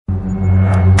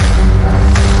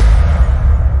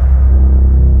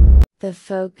The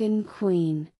Folken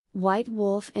Queen. White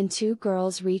Wolf and two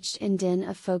girls reached in den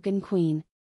of Folken Queen.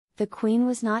 The queen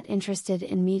was not interested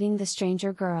in meeting the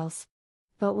stranger girls.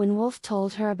 But when Wolf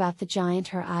told her about the giant,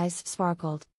 her eyes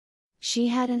sparkled. She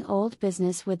had an old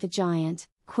business with the giant,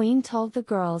 Queen told the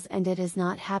girls, and it has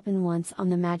not happened once on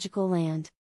the magical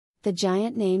land. The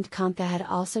giant named Kamka had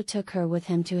also took her with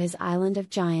him to his island of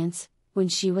giants, when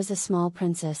she was a small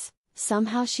princess.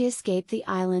 Somehow she escaped the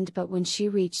island, but when she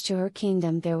reached to her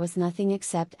kingdom there was nothing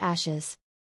except ashes.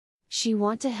 She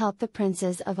want to help the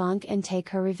princes of Ankh and take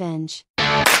her revenge.